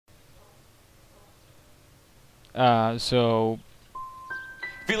So...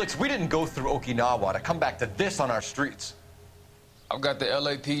 Felix, we didn't go through Okinawa to come back to this on our streets. I've got the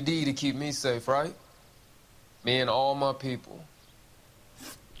LAPD to keep me safe, right? Me and all my people.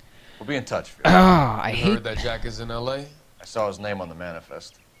 We'll be in touch. I hate... Heard that Jack is in LA? I saw his name on the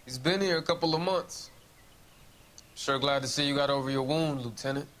manifest. He's been here a couple of months. Sure glad to see you got over your wound,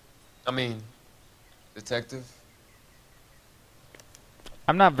 Lieutenant. I mean, Detective.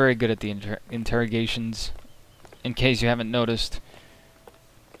 I'm not very good at the interrogations, in case you haven't noticed.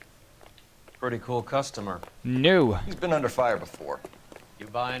 Pretty cool customer. No. He's been under fire before. You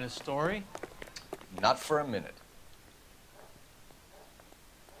buying his story? Not for a minute.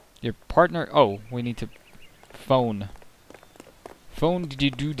 Your partner... Oh, we need to... Phone. Phone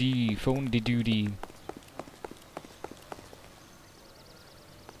de-doody. Phone de-doody.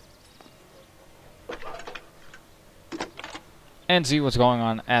 And see what's going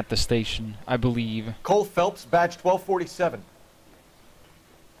on at the station, I believe. Cole Phelps, badge 1247.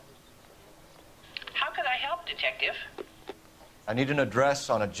 How can I help, Detective? I need an address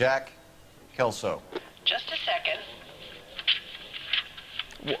on a Jack Kelso. Just a second.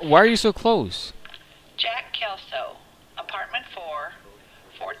 Why are you so close? Jack Kelso, apartment 4,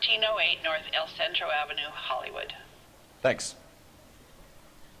 1408 North El Centro Avenue, Hollywood. Thanks.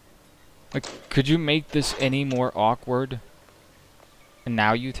 Like, could you make this any more awkward? And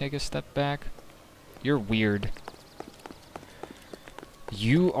now you take a step back? You're weird.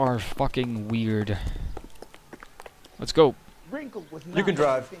 You are fucking weird. Let's go. You can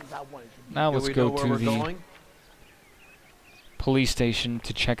drive. Now let's go to the police station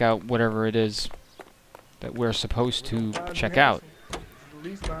to check out whatever it is that we're supposed to check out.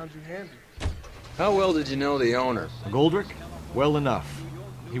 How well did you know the owner? Goldrick? Well enough.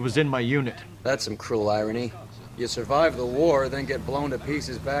 He was in my unit. That's some cruel irony. You survive the war, then get blown to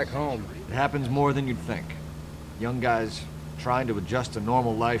pieces back home. It happens more than you'd think. Young guys trying to adjust to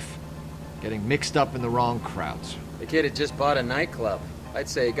normal life, getting mixed up in the wrong crowds. The kid had just bought a nightclub. I'd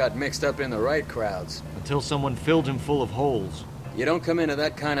say he got mixed up in the right crowds. Until someone filled him full of holes. You don't come into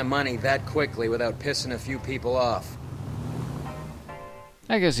that kind of money that quickly without pissing a few people off.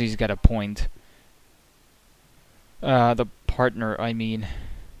 I guess he's got a point. The partner, I mean.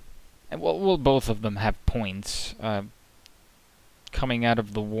 And well, both of them have points. Coming out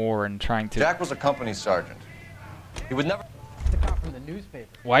of the war and trying to... Jack was a company sergeant. He would never... From the newspaper.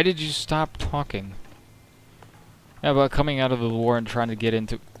 Why did you stop talking? Yeah, but coming out of the war and trying to get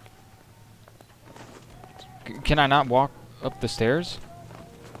into... Can I not walk up the stairs?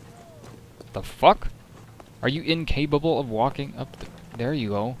 The fuck? Are you incapable of walking up the... There you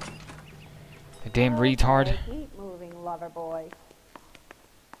go. The damn retard. Keep moving, lover boy.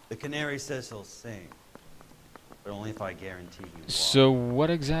 The canary says he'll sing, but only if I guarantee he will. So what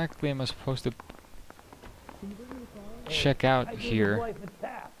exactly am I supposed to check out here?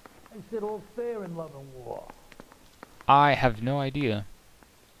 I have no idea.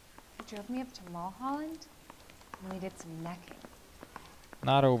 He drove me up to Mulholland, and we did some necking.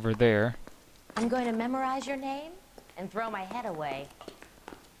 Not over there. I'm going to memorize your name and throw my head away.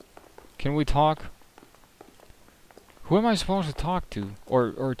 Can we talk? Who am I supposed to talk to?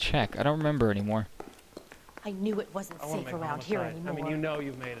 Or check? I don't remember anymore. I knew it wasn't safe around here anymore. I mean, you know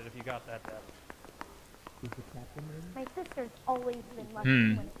you've made it if you got that death. My sister's always been lucky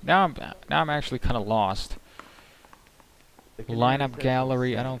when it... Now I'm actually kind of lost. Lineup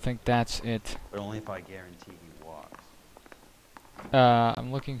gallery, I don't think that's it. But only if I guarantee he walks.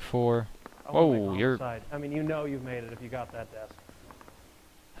 I'm looking for... Oh, you're... I mean, you know you've made it if you got that death.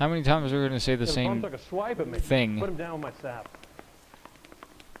 How many times are we going to say the same took a swipe at me. thing? Put him down with my sap.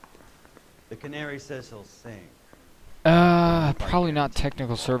 The canary says he'll sing. Probably not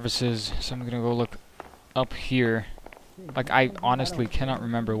technical services, so I'm going to go look up here. Like, I honestly cannot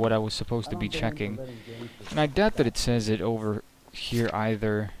remember what I was supposed to be checking. And I doubt that it says it over here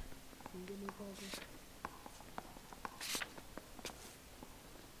either.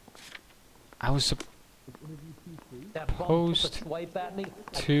 I was supposed to...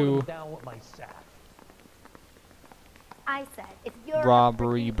 I said, if you're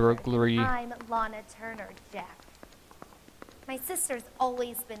robbery, a producer, burglary. I'm Lana Turner, Jack. My sister's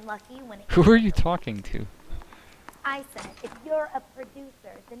always been lucky when it... Who are you talking to? I said, if you're a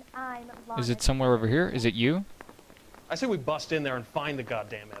producer, then I'm Lana... Is it somewhere over here? Is it you? I say we bust in there and find the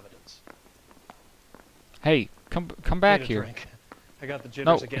goddamn evidence. Hey, come back here. Drink. I got the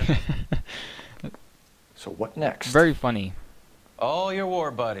jitters again. So what next? Very funny. All your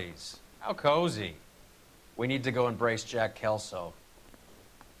war buddies. How cozy. We need to go embrace Jack Kelso.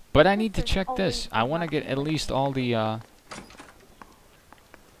 But I need to check this. I want to get at least all the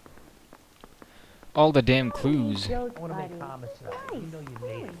all the damn clues. I want to make homicide. You know you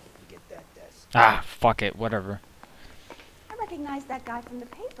made it to get that desk. Ah, fuck it, whatever. I recognize that guy from the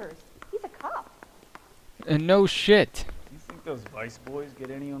papers. He's a cop. And no shit. You think those Vice boys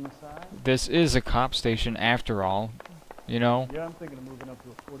get any on the side? This is a cop station after all. You know? Yeah, I'm thinking of moving up to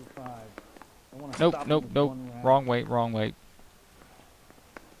a 45. I wanna Nope, stop nope, them with nope. one round. Wrong way, wrong way.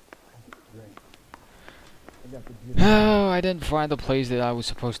 Oh, I didn't find the place that I was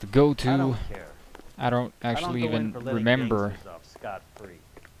supposed to go to. I don't care. I don't actually even remember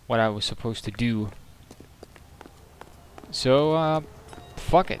what I was supposed to do. So,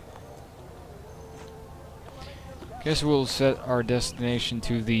 fuck it. Guess we'll set our destination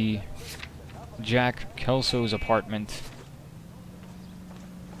to the Jack Kelso's apartment.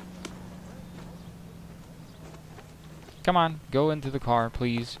 Come on, go into the car,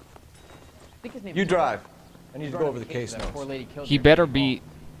 please. You drive. I need to go over the case notes. He better be...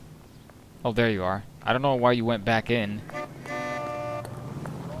 Oh, there you are. I don't know why you went back in.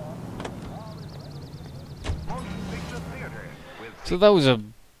 So that was a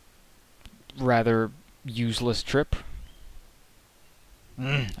rather useless trip.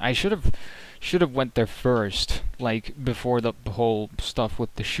 I should have went there first, like before the whole stuff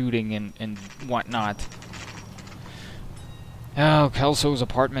with the shooting and whatnot. Oh, Kelso's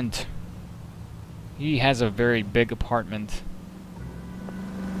apartment. He has a very big apartment.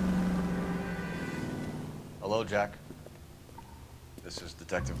 Hello, Jack. This is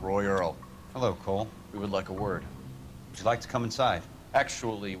Detective Roy Earl. Hello, Cole. We would like a word. Would you like to come inside?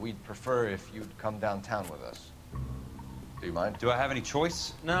 Actually, we'd prefer if you'd come downtown with us. Do you mind? Do I have any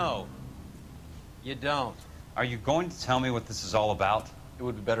choice? No. You don't. Are you going to tell me what this is all about? It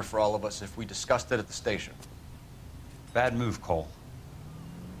would be better for all of us if we discussed it at the station. Bad move, Cole.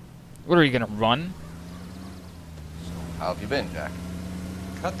 What, are you gonna run? How have you been, Jack?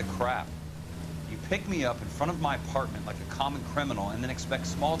 Cut the crap. You pick me up in front of my apartment like a common criminal and then expect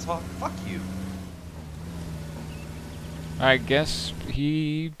small talk? Fuck you. I guess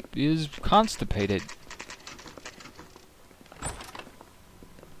he is constipated.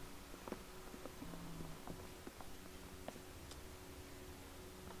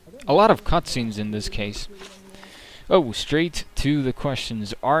 A lot of cutscenes in this case. Oh, straight to the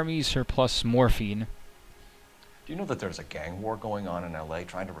questions. Army surplus morphine. Do you know that there's a gang war going on in LA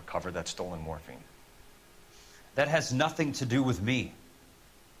trying to recover that stolen morphine? That has nothing to do with me.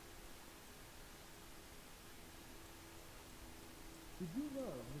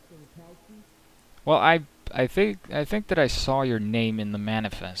 Well, I think that I saw your name in the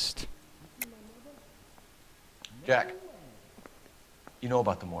manifest. Jack, you know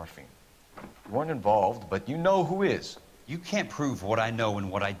about the morphine. You weren't involved, but you know who is. You can't prove what I know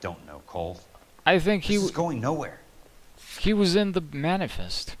and what I don't know, Cole. I think he This is going nowhere. He was in the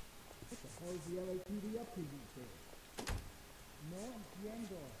manifest.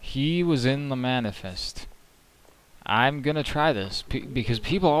 He was in the manifest. I'm gonna try this because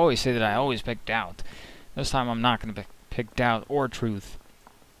people always say that I always pick doubt. This time I'm not gonna pick doubt or truth.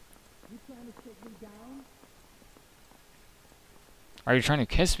 Are you trying to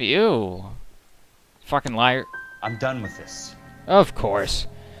kiss me? Ew. Fucking liar. I'm done with this. Of course.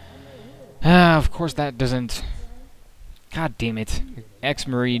 Of course that doesn't... God damn it.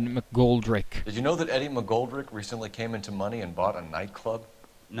 Ex-Marine McGoldrick. Did you know that Eddie McGoldrick recently came into money and bought a nightclub?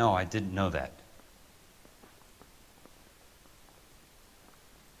 No, I didn't know that.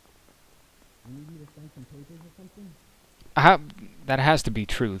 That has to be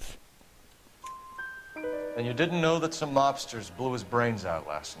truth. And you didn't know that some mobsters blew his brains out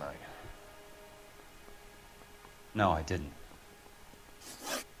last night? No, I didn't.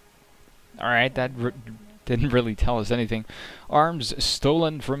 Alright, that didn't really tell us anything. Arms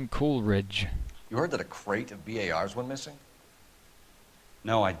stolen from Coolridge. You heard that a crate of BARs went missing?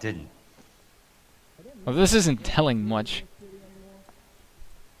 No, I didn't. Well, this isn't telling much.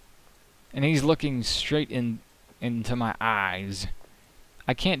 And he's looking straight into my eyes.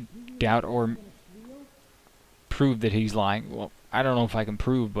 I can't doubt or prove that he's lying. Well, I don't know if I can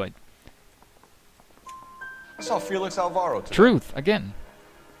prove, but... I saw Felix Alvaro today. Truth, again.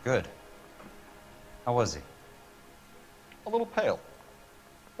 Good. How was he? A little pale.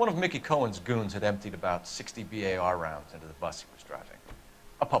 One of Mickey Cohen's goons had emptied about 60 BAR rounds into the bus he was driving.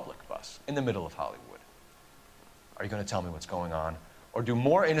 A public bus, in the middle of Hollywood. Are you going to tell me what's going on? Or do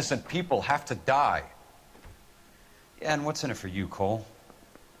more innocent people have to die? Yeah, and what's in it for you, Cole?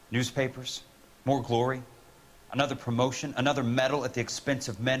 Newspapers? More glory? Another promotion? Another medal at the expense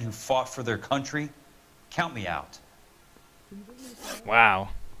of men who fought for their country? Count me out. Wow.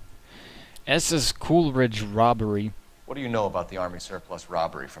 Coolridge robbery. What do you know about the Army surplus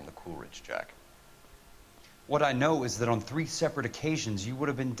robbery from the Coolridge, Jack? What I know is that on 3 separate occasions, you would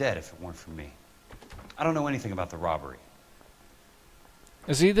have been dead if it weren't for me. I don't know anything about the robbery.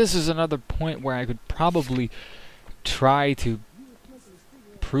 See, this is another point where I could probably try to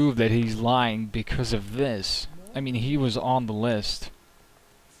prove that he's lying because of this. I mean, he was on the list.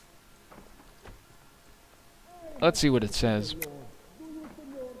 Let's see what it says.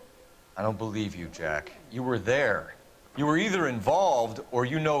 I don't believe you, Jack. You were there. You were either involved or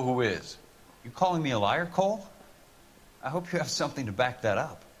you know who is. You calling me a liar, Cole? I hope you have something to back that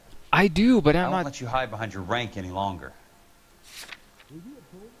up. I do, but I I'm won't not... let you hide behind your rank any longer.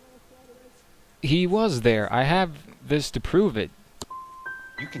 He was there. I have this to prove it.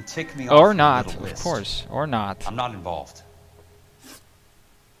 You can tick me off Or your not, little of list. course. Or not. I'm not involved.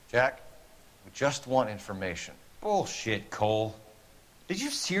 Jack, we just want information. Bullshit, Cole. Did you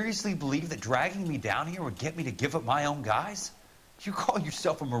seriously believe that dragging me down here would get me to give up my own guys? You call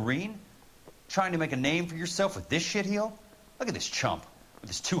yourself a Marine? Trying to make a name for yourself with this shitheel? Look at this chump with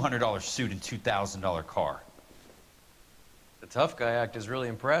his $200 suit and $2,000 car. The tough guy act is really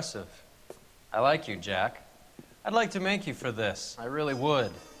impressive. I like you, Jack. I'd like to make you for this. I really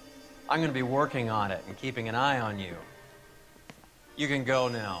would. I'm going to be working on it and keeping an eye on you. You can go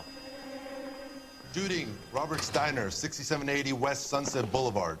now. Shooting, Robert Steiner, 6780 West Sunset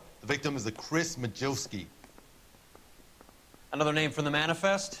Boulevard. The victim is a Chris Majowski. Another name from the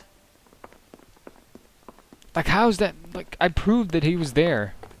manifest? Like, how's that? Like, I proved that he was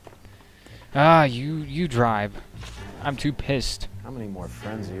there. Ah, you drive. I'm too pissed. How many more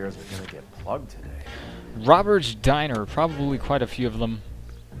friends of yours are gonna get plugged today? Robert's Diner, probably quite a few of them.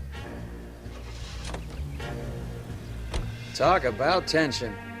 Talk about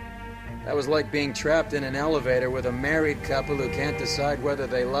tension. That was like being trapped in an elevator with a married couple who can't decide whether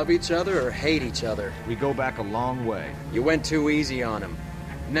they love each other or hate each other. We go back a long way. You went too easy on him.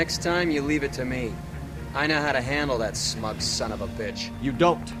 Next time, you leave it to me. I know how to handle that smug son of a bitch. You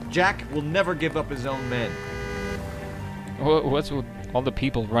don't. Jack will never give up his own men. What's with all the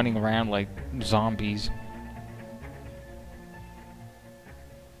people running around like zombies?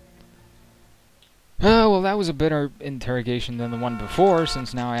 Oh, well, that was a better interrogation than the one before,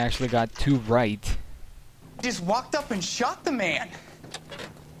 since now I actually got 2 right. Just walked up and shot the man.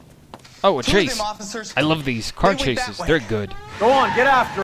 Oh, a Two of chase. them officers, I love these car they went that chases. way. They're good. Go on, get after